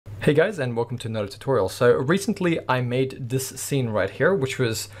Hey guys, and welcome to another tutorial. So recently I made this scene right here, which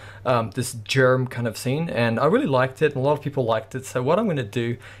was this germ kind of scene, and I really liked it and a lot of people liked it. So what I'm going to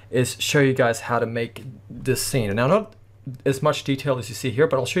do is show you guys how to make this scene. Now, not as much detail as you see here,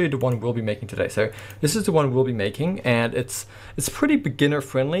 but I'll show you the one we'll be making today. So this is the one we'll be making, and it's pretty beginner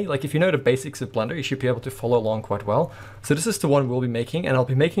friendly. Like, if you know the basics of Blender, you should be able to follow along quite well. So this is the one we'll be making, and I'll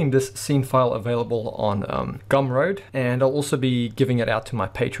be making this scene file available on Gumroad, and I'll also be giving it out to my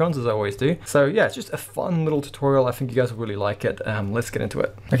patrons, as I always do. So yeah, it's just a fun little tutorial. I think you guys will really like it. Let's get into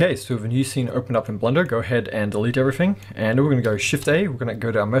it. Okay, so with a new scene opened up in Blender, go ahead and delete everything, and we're going to go Shift A. We're going to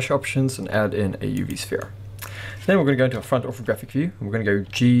go to our mesh options and add in a UV sphere. Then we're going to go into a front orthographic view. We're going to go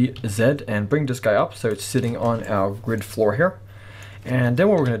GZ and bring this guy up so it's sitting on our grid floor here. And then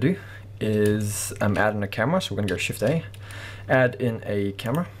what we're going to do is add in a camera. So we're going to go Shift A, add in a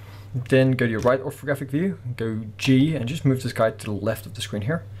camera. Then go to your right orthographic view, go G, and just move this guy to the left of the screen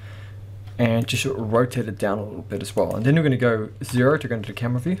here. And just rotate it down a little bit as well. And then we're going to go 0 to go into the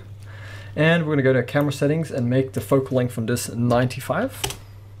camera view. And we're going to go to camera settings and make the focal length from this 95.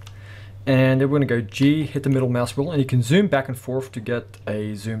 And then we're going to go G, hit the middle mouse wheel, and you can zoom back and forth to get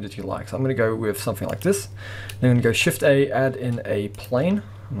a zoom that you like. So I'm going to go with something like this. Then I'm going to go Shift A, add in a plane.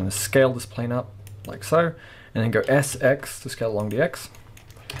 I'm going to scale this plane up like so, and then go SX to scale along the X.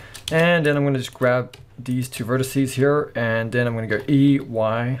 And then I'm going to just grab these two vertices here, and then I'm going to go E,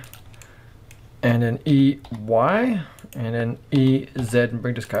 Y, and then E, Y, and then E, Z, and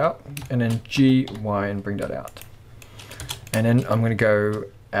bring this guy up, and then G, Y, and bring that out. And then I'm going to go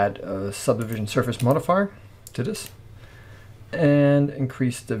add a subdivision surface modifier to this and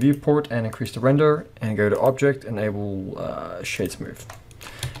increase the viewport and increase the render, and go to object, enable shade smooth.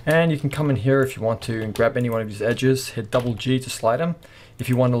 And you can come in here if you want to and grab any one of these edges, hit double G to slide them if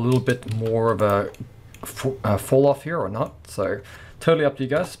you want a little bit more of a fall off here or not. So totally up to you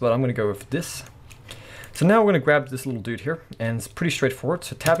guys, but I'm going to go with this. So now we're going to grab this little dude here, and it's pretty straightforward.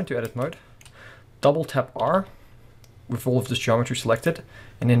 So tap into edit mode, double tap R with all of this geometry selected,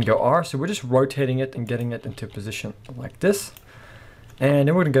 and then go R. So we're just rotating it and getting it into a position like this. And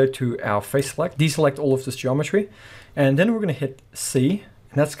then we're going to go to our face select, deselect all of this geometry, and then we're going to hit C,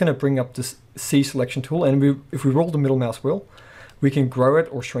 and that's going to bring up this C selection tool. And if we roll the middle mouse wheel, we can grow it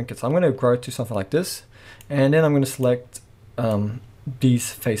or shrink it. So I'm going to grow it to something like this, and then I'm going to select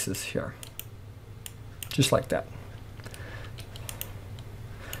these faces here, just like that.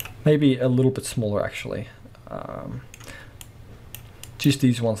 Maybe a little bit smaller actually. Just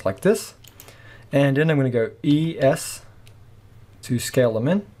these ones like this. And then I'm going to go ES to scale them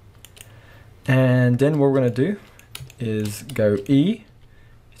in. And then what we're going to do is go E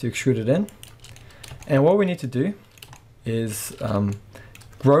to extrude it in. And what we need to do is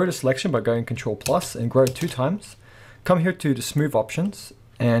grow the selection by going Control plus and grow it 2 times. Come here to the smooth options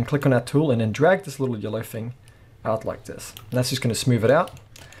and click on that tool, and then drag this little yellow thing out like this. And that's just going to smooth it out.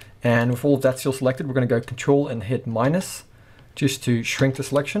 And with all of that still selected, we're going to go Control and hit minus just to shrink the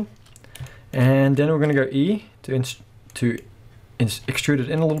selection. And then we're going to go E to extrude it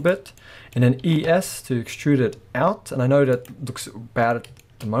in a little bit, and then ES to extrude it out. And I know that looks bad at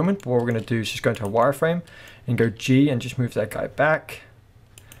the moment, but what we're going to do is just go into a wireframe and go G and just move that guy back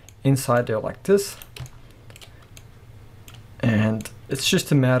inside there like this. And it's just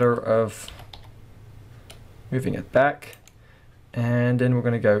a matter of moving it back. And then we're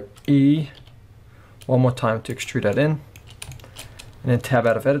going to go E one more time to extrude that in, and then tab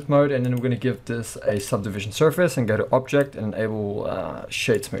out of edit mode, and then we're going to give this a subdivision surface and go to object and enable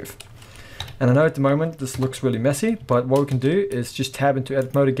shade smooth. And I know at the moment this looks really messy, but what we can do is just tab into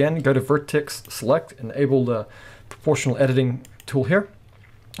edit mode again, go to vertex select, enable the proportional editing tool here,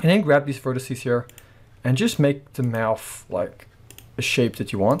 and then grab these vertices here and just make the mouth like a shape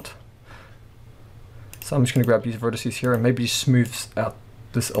that you want. So I'm just going to grab these vertices here and maybe smooth out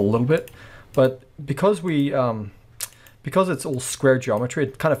this a little bit. But because because it's all square geometry,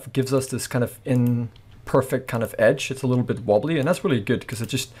 it kind of gives us this kind of imperfect kind of edge. It's a little bit wobbly, and that's really good because it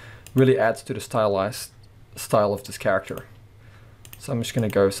just really adds to the stylized style of this character. So I'm just going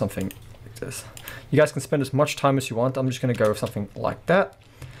to go something like this. You guys can spend as much time as you want. I'm just going to go with something like that.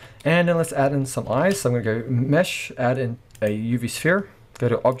 And then let's add in some eyes. So I'm going to go mesh, add in a UV sphere, go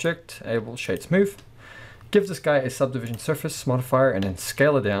to object, enable shade smooth. Give this guy a subdivision surface modifier, and then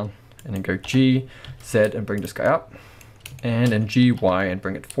scale it down, and then go G, Z, and bring this guy up, and then G, Y, and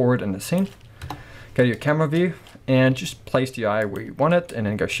bring it forward in the scene. Go to your camera view, and just place the eye where you want it, and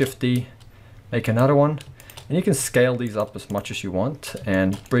then go Shift D, make another one, and you can scale these up as much as you want,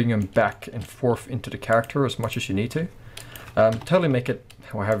 and bring them back and forth into the character as much as you need to. Totally make it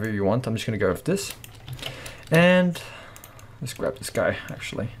however you want. I'm just going to go with this, and let's grab this guy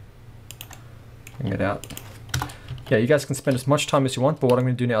actually. Bring it out. Yeah, you guys can spend as much time as you want, but what I'm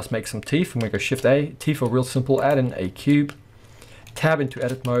going to do now is make some teeth. I'm going to go Shift A, teeth are real simple, add in a cube, tab into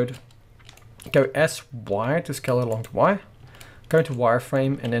edit mode, go SY to scale it along to Y, go into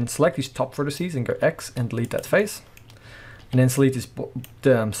wireframe and then select these top vertices and go X and delete that face. And then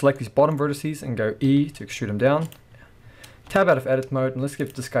select these bottom vertices and go E to extrude them down. Tab out of edit mode and let's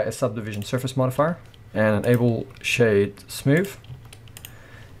give this guy a subdivision surface modifier and enable shade smooth.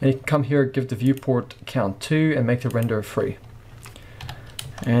 And you can come here, give the viewport count 2 and make the render free.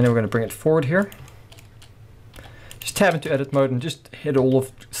 And then we're going to bring it forward here. Just tab into edit mode and just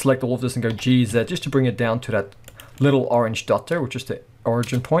select all of this and go GZ just to bring it down to that little orange dot there, which is the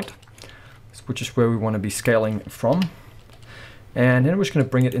origin point, which is where we want to be scaling from. And then we're just going to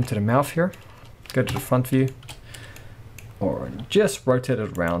bring it into the mouth here. Go to the front view or just rotate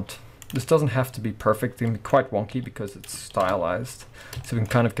it around. This doesn't have to be perfect. It can be quite wonky because it's stylized, so we can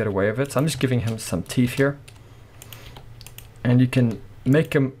kind of get away with it. So I'm just giving him some teeth here. And you can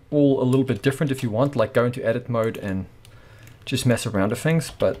make them all a little bit different if you want, like go into edit mode and just mess around with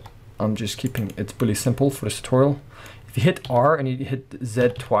things, but I'm just keeping it really simple for this tutorial. If you hit R and you hit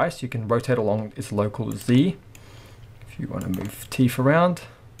Z twice, you can rotate along its local Z. If you want to move teeth around.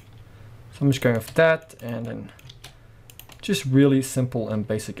 So I'm just going with that and then just really simple and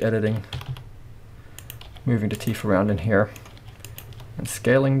basic editing. Moving the teeth around in here and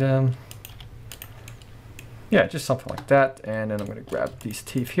scaling them. Yeah, just something like that. And then I'm going to grab these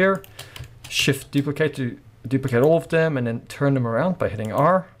teeth here, shift duplicate to duplicate all of them and then turn them around by hitting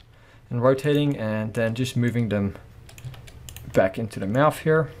R and rotating and then just moving them back into the mouth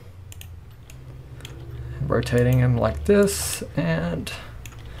here. Rotating them like this and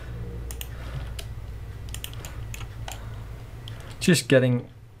just getting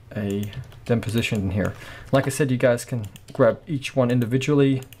them positioned in here. Like I said, you guys can grab each one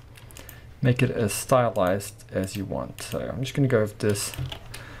individually, make it as stylized as you want. So I'm just going to go with this.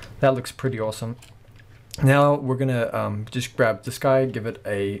 That looks pretty awesome. Now we're going to just grab this guy, give it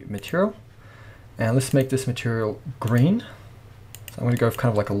a material, and let's make this material green. So I'm going to go with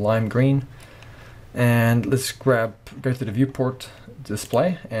kind of like a lime green. And let's go to the viewport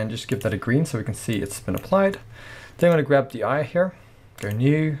display and just give that a green so we can see it's been applied. Then I'm going to grab the eye here, go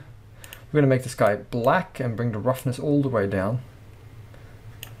new. We're going to make this guy black and bring the roughness all the way down.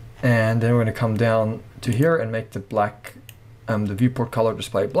 And then we're going to come down to here and make the black, the viewport color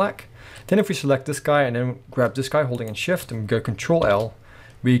display black. Then if we select this guy and then grab this guy holding in shift and go Control L,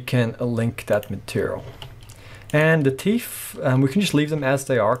 we can link that material. And the teeth, we can just leave them as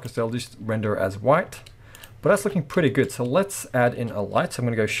they are because they'll just render as white. But that's looking pretty good. So let's add in a light. So I'm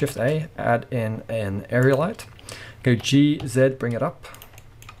going to go Shift A, add in an area light. Go G, Z, bring it up.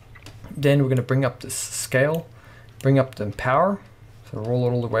 Then we're going to bring up this scale, bring up the power. So roll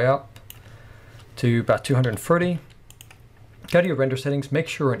it all the way up to about 230. Go to your render settings, make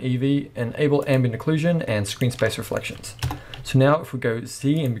sure in EV, enable ambient occlusion and screen space reflections. So now if we go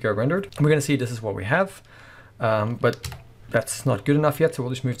Z and we go rendered, we're going to see this is what we have. But that's not good enough yet, so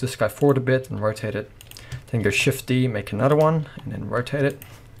we'll just move this guy forward a bit and rotate it. Then go Shift D, make another one, and then rotate it.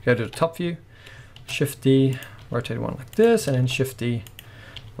 Go to the top view, Shift D, rotate one like this, and then Shift D,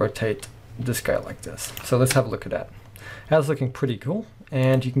 rotate this guy like this. So let's have a look at that. That's looking pretty cool.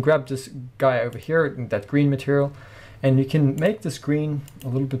 And you can grab this guy over here, that green material, and you can make this green a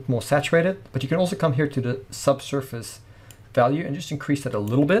little bit more saturated, but you can also come here to the subsurface value and just increase that a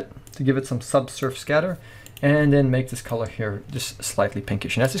little bit to give it some subsurf scatter. And then make this color here just slightly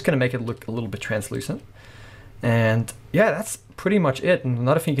pinkish. And that's just going to make it look a little bit translucent. And yeah, that's pretty much it. And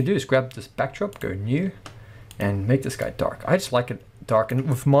another thing you can do is grab this backdrop, go new, and make this guy dark. I just like it dark. And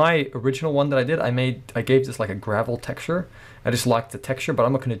with my original one that I did, I gave this like a gravel texture. I just like the texture, but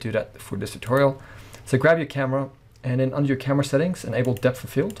I'm not going to do that for this tutorial. So grab your camera, and then under your camera settings, enable depth of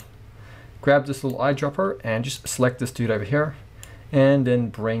field. Grab this little eyedropper and just select this dude over here, and then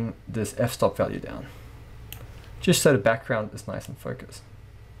bring this f-stop value down. Just so the background is nice and focused.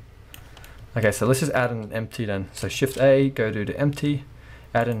 Okay, so let's just add an empty then. So Shift A, go to the empty,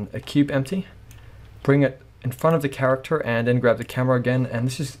 add in a cube empty, bring it in front of the character and then grab the camera again. And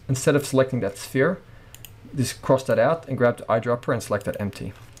this is, instead of selecting that sphere, just cross that out and grab the eyedropper and select that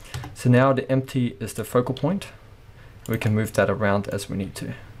empty. So now the empty is the focal point. We can move that around as we need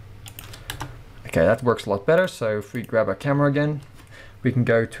to. Okay, that works a lot better. So if we grab our camera again, we can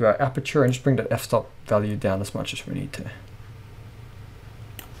go to our aperture and just bring that f-stop value down as much as we need to.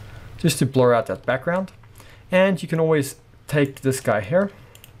 Just to blur out that background. And you can always take this guy here,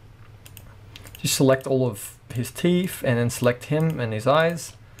 just select all of his teeth and then select him and his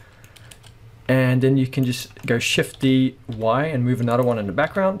eyes. And then you can just go Shift D, Y and move another one in the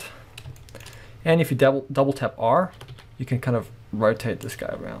background. And if you double tap R, you can kind of rotate this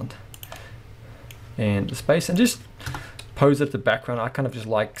guy around in the space and just pose at the background. I kind of just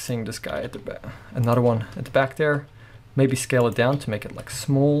like seeing this guy at the back, another one at the back there. Maybe scale it down to make it like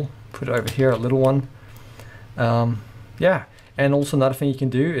small, put it over here, a little one. Yeah, and also another thing you can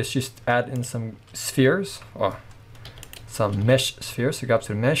do is just add in some spheres, or some mesh spheres. So go up to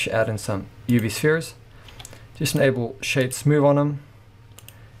the mesh, add in some UV spheres. Just enable shade smooth on them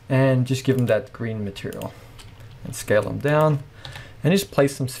and just give them that green material and scale them down and just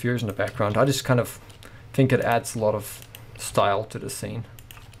place some spheres in the background. I just kind of think it adds a lot of style to the scene.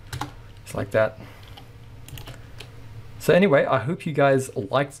 Just like that. So anyway, I hope you guys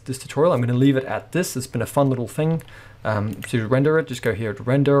liked this tutorial. I'm going to leave it at this. It's been a fun little thing. To render it, just go here to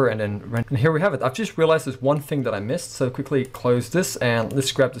render and then render. And here we have it. I've just realized there's one thing that I missed. So quickly close this and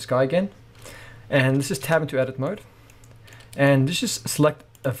let's grab this guy again. And let's just tab into edit mode. And let's just select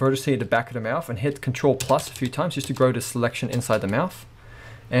a vertex at the back of the mouth and hit Control plus a few times just to grow the selection inside the mouth.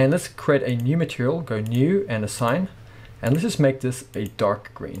 And let's create a new material, go new and assign. And let's just make this a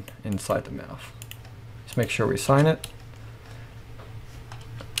dark green inside the mouth. Just make sure we assign it.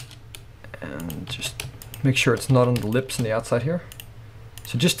 And just make sure it's not on the lips and the outside here.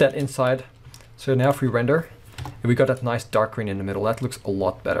 So just that inside. So now if we render, we got that nice dark green in the middle. That looks a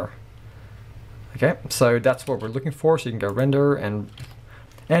lot better. Okay, so that's what we're looking for. So you can go render and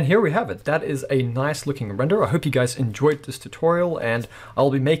here we have it. That is a nice looking render. I hope you guys enjoyed this tutorial, and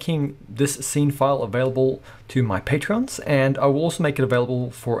I'll be making this scene file available to my patrons, and I will also make it available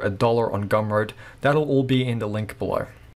for $1 on Gumroad. That'll all be in the link below.